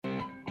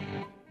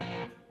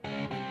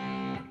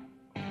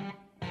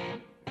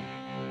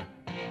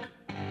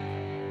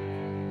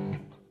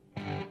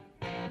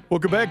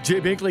Welcome back. Jay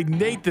Binkley,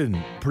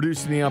 Nathan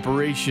producing the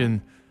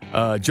operation.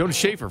 Jonas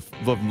Schaefer,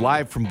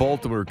 live from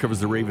Baltimore, covers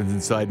the Ravens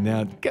inside and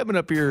out. Coming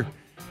up here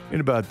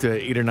in about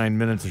 8 or 9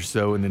 minutes or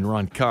so. And then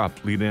Ron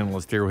Kopp, lead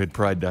analyst,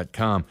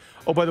 arrowheadpride.com.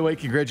 Oh, by the way,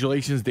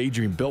 congratulations to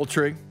Adrian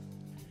Beltre.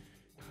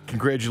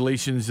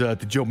 Congratulations to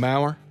Joe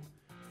Mauer,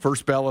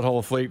 first ballot Hall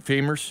of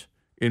Famers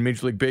in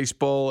Major League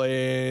Baseball.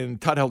 And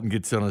Todd Helton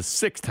gets on a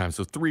 6th time.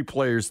 So 3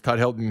 players. Todd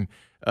Helton,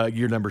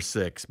 year number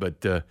 6.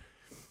 But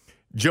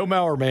Joe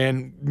Mauer,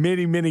 man,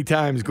 many, many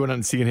times going out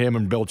and seeing him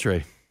and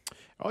Beltre.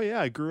 Oh,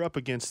 yeah. I grew up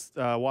against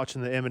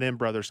watching the Eminem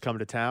brothers come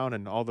to town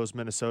and all those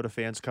Minnesota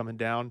fans coming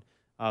down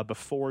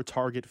before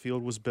Target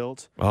Field was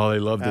built. Oh, they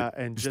loved it.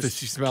 And just just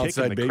to see some kicking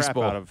outside the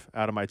baseball. crap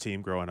out of my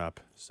team growing up.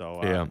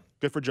 So, yeah.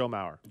 Good for Joe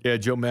Mauer. Yeah,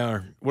 Joe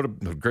Mauer. What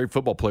a great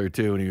football player,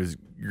 too, when he was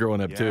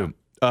growing up, too.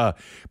 But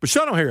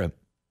Shaun O'Hara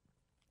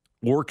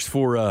works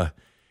for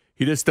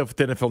he does stuff with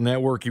the NFL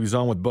Network. He was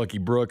on with Bucky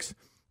Brooks.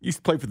 He used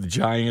to play for the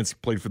Giants,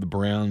 played for the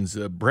Browns.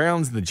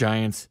 Browns and the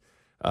Giants,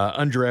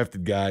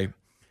 undrafted guy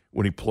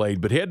when he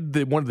played. But he had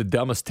one of the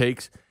dumbest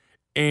takes.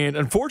 And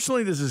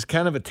unfortunately, this is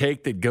kind of a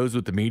take that goes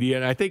with the media.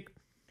 And I think,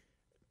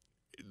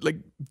 like,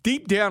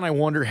 deep down, I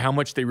wonder how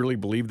much they really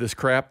believe this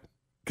crap.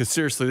 Because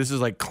seriously, this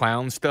is like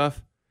clown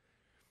stuff.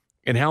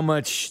 And how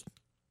much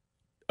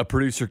a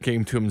producer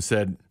came to him and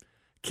said,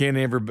 can't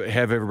ever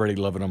have everybody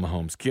loving on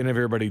Mahomes. Can't have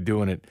everybody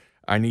doing it.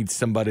 I need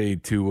somebody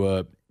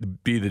to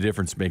be the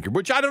difference maker,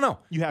 which I don't know.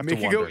 You have to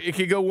wonder. It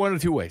could go one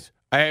of 2 ways.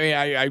 I mean,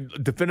 I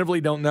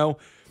definitively don't know.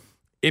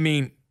 I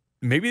mean,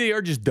 maybe they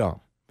are just dumb.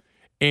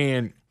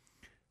 And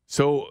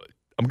so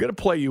I'm going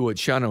to play you what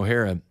Shaun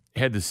O'Hara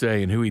had to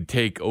say and who he'd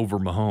take over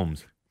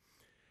Mahomes.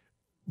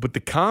 But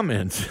the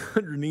comments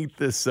underneath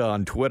this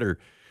on Twitter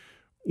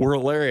were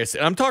hilarious.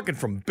 And I'm talking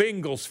from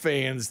Bengals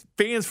fans,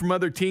 fans from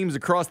other teams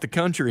across the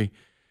country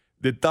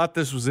that thought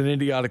this was an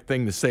idiotic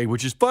thing to say,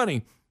 which is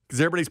funny because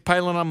everybody's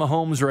piling on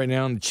Mahomes right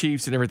now and the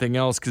Chiefs and everything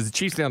else because the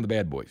Chiefs down the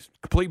bad boys,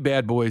 complete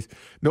bad boys.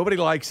 Nobody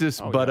likes us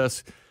but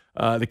us.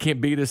 They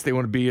can't beat us. They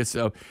want to beat us.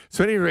 So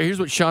anyway, here's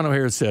what Shaun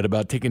O'Hara said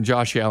about taking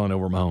Josh Allen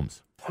over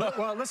Mahomes.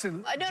 Well,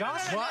 listen, No. You're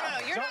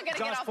not going to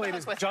get off the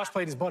hook with Josh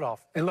played his butt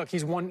off. And look,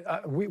 he's won.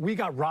 We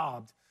got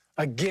robbed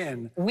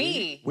again.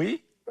 We?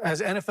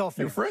 As NFL fans.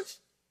 You're French?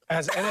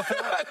 As NFL.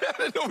 I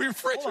didn't know we were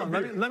French. Hold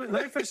on, let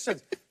me finish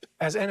this.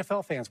 As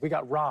NFL fans, we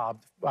got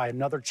robbed by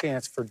another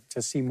chance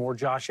to see more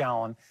Josh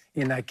Allen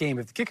in that game.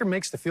 If the kicker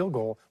makes the field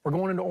goal, we're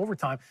going into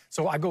overtime.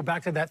 So I go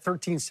back to that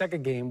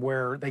 13-second game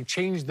where they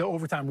changed the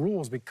overtime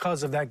rules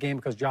because of that game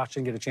because Josh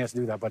didn't get a chance to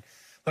do that. But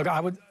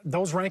look,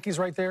 those rankings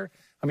right there,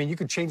 I mean, you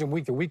could change them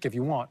week to week if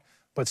you want.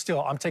 But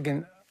still, I'm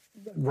taking,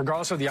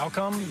 regardless of the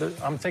outcome,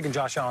 I'm taking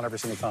Josh Allen every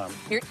single time.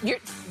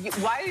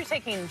 Why are you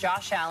taking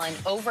Josh Allen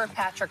over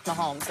Patrick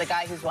Mahomes, the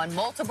guy who's won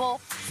multiple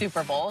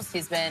Super Bowls?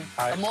 He's been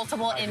a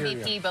multiple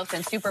MVP both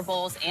in Super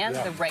Bowls and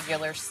the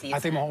regular season. I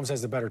think Mahomes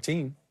has the better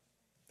team.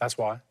 That's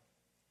why.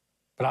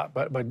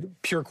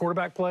 But pure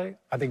quarterback play,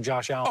 I think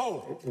Josh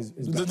Allen is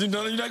better.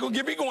 No, you're not going to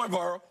get me going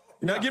viral.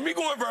 You're not getting me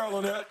going viral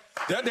on that.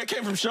 That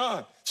came from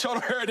Shaun. Shaun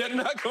O'Hara, that did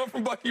not come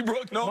from Bucky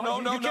Brooks. No.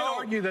 You can't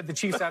argue that the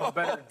Chiefs have a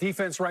better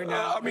defense right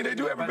now. I mean, they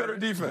do have a better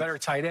defense. Better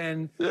tight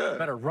end,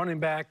 better running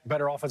back,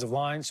 better offensive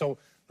line. So,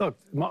 look,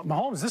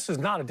 Mahomes, this is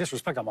not a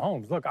disrespect on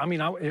Mahomes. Look, I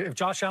mean, if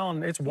Josh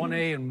Allen, it's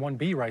 1A and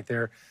 1B right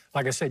there.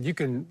 Like I said, you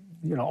can,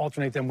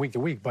 alternate them week to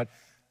week. But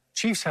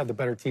Chiefs have the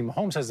better team.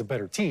 Mahomes has the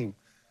better team.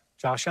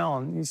 Josh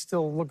Allen, he's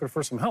still looking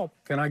for some help.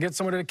 Can I get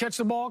somebody to catch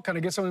the ball? Can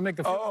I get somebody to make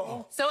the field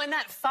goal? So in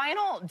that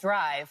final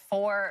drive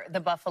for the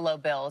Buffalo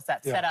Bills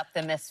that set up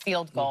the missed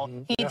field goal,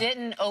 he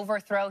didn't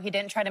overthrow. He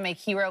didn't try to make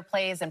hero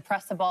plays and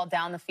press the ball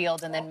down the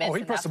field and then miss. Oh,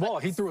 he pressed the ball.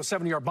 He threw a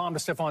 70-yard bomb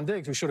to Stephon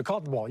Diggs, who should have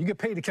caught the ball. You get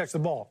paid to catch the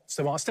ball,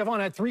 Stephon. Stephon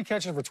had 3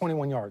 catches for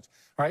 21 yards.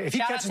 All right, if he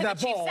catches that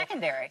ball,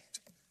 secondary.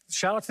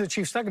 Shout out to the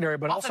Chiefs secondary,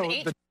 but also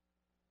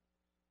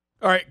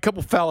all right, a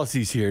couple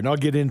fallacies here, and I'll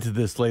get into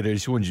this later. I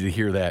just wanted you to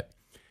hear that.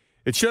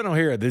 It's Shaun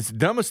O'Hara. This is the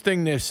dumbest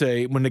thing they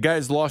say when the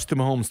guy's lost to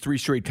Mahomes 3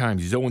 straight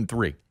times. He's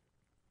 0-3.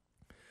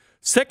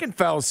 Second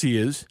fallacy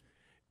is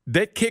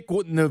that kick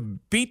wouldn't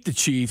have beat the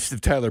Chiefs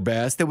if Tyler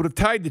Bass. They would have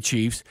tied the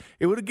Chiefs.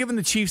 It would have given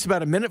the Chiefs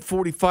about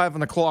 1:45 on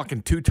the clock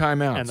and 2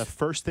 timeouts. And the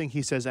first thing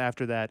he says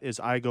after that is,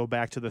 I go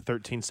back to the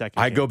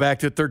 13-second I go back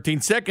to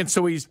 13 seconds.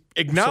 So he's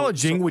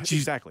acknowledging, which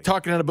he's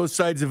talking out of both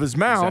sides of his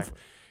mouth.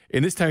 Exactly.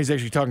 And this time he's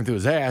actually talking to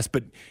his ass.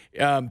 But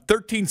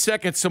 13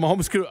 seconds, so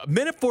Mahomes could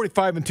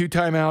 1:45 and 2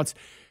 timeouts.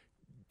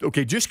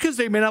 Okay, just because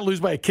they may not lose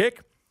by a kick,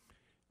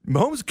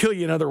 Mahomes will kill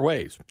you in other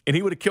ways. And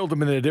he would have killed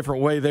him in a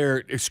different way there.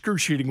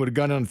 Excruciating, would have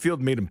gone on the field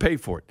and made him pay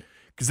for it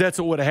because that's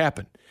what would have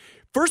happened.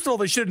 First of all,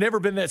 they should have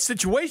never been in that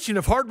situation.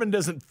 If Hardman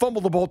doesn't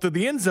fumble the ball to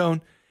the end zone,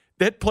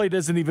 that play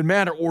doesn't even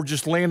matter, or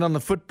just land on the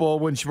football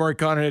when Shamari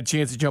Connor had a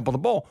chance to jump on the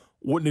ball.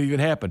 Wouldn't have even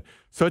happened.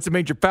 So it's a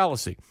major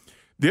fallacy.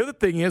 The other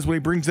thing is when he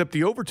brings up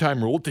the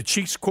overtime rule, the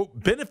Chiefs,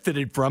 quote,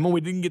 benefited from, and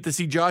we didn't get to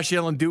see Josh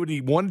Allen do what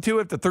he wanted to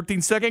at the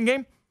 13-second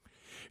game.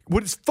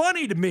 What is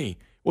funny to me,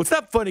 well, it's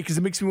not funny because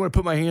it makes me want to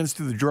put my hands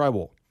through the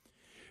drywall.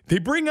 They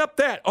bring up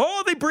that.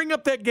 They bring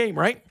up that game,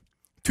 right?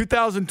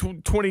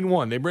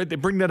 2021. They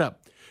bring that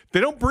up. They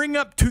don't bring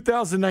up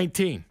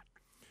 2019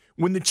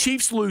 when the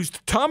Chiefs lose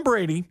to Tom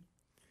Brady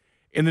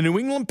and the New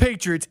England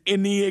Patriots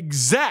in the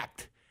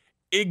exact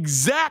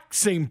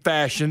same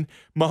fashion.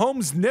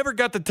 Mahomes never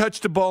got to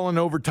touch the ball in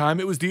overtime.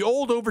 It was the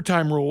old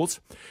overtime rules.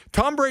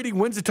 Tom Brady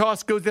wins the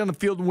toss, goes down the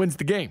field, and wins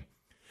the game.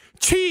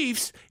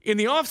 Chiefs, in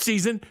the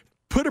offseason,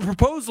 put a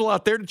proposal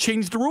out there to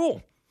change the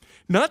rule.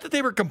 Not that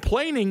they were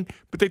complaining,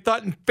 but they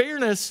thought in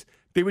fairness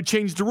they would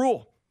change the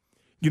rule.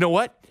 You know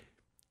what?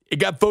 It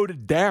got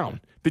voted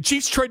down. The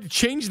Chiefs tried to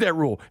change that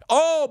rule.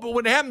 Oh, but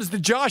when it happens to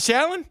Josh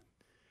Allen,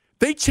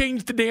 they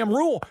changed the damn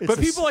rule. But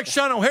people like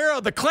Shaun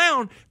O'Hara, the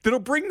clown, that'll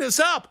bring this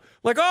up.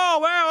 Like, oh,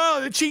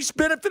 well, the Chiefs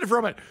benefited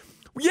from it.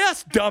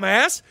 Yes,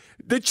 dumbass.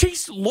 The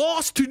Chiefs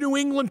lost to New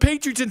England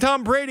Patriots and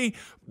Tom Brady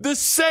the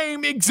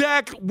same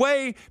exact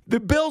way the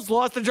Bills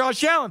lost to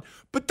Josh Allen.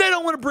 But they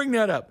don't want to bring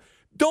that up.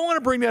 Don't want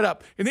to bring that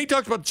up. And he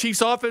talks about the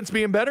Chiefs' offense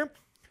being better.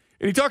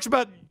 And he talks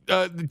about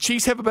the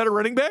Chiefs have a better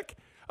running back.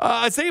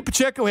 Isaiah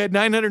Pacheco had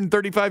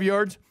 935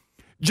 yards.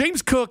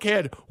 James Cook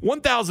had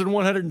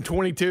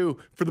 1,122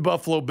 for the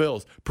Buffalo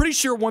Bills. Pretty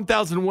sure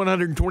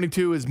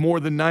 1,122 is more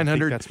than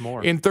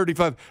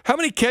 935. How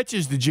many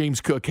catches did James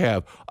Cook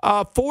have?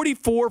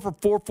 44 for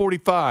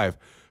 445.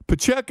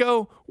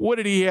 Pacheco, what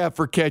did he have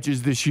for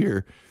catches this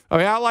year? I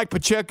mean, I like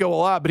Pacheco a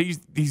lot, but he's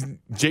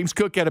James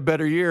Cook had a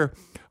better year.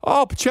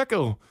 Oh,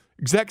 Pacheco,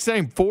 exact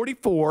same,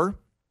 44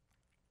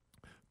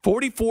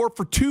 for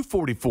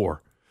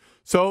 244.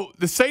 So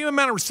the same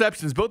amount of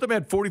receptions. Both of them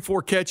had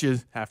 44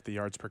 catches. Half the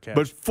yards per catch.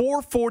 But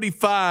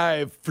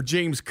 445 for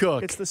James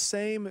Cook. It's the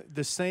same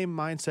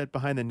mindset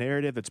behind the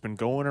narrative that's been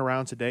going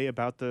around today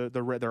about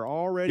they're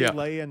already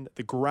laying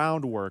the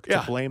groundwork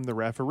to blame the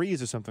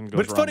referees if something goes wrong.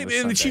 But it's funny,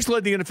 and the Chiefs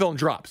led the NFL in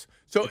drops.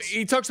 So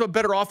he talks about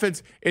better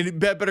offense and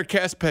better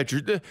pass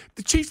catchers. The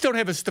Chiefs don't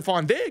have a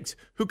Stephon Diggs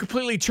who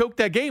completely choked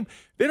that game.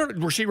 They don't.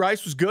 Rashee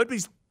Rice was good,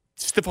 but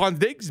Stephon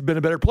Diggs has been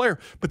a better player.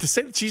 But to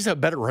say the Chiefs have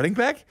a better running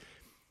back,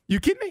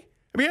 you kidding me?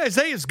 I mean,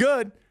 Isaiah's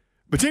good,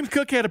 but James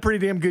Cook had a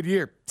pretty damn good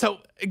year. So,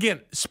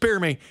 again, spare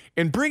me.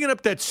 And bringing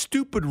up that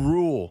stupid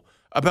rule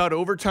about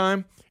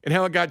overtime and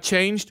how it got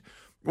changed,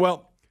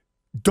 well,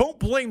 don't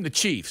blame the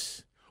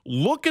Chiefs.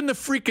 Look in the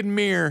freaking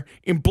mirror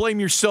and blame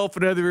yourself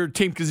and other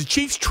team because the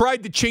Chiefs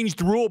tried to change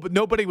the rule, but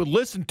nobody would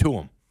listen to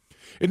them.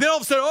 And then all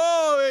of a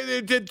sudden,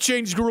 they did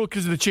change the rule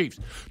because of the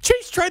Chiefs.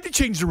 Chiefs tried to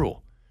change the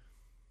rule.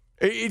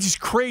 It's just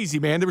crazy,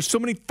 man. There were so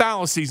many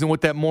fallacies in what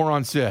that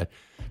moron said.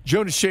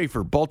 Jonas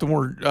Schaefer,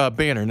 Baltimore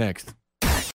Banner, next.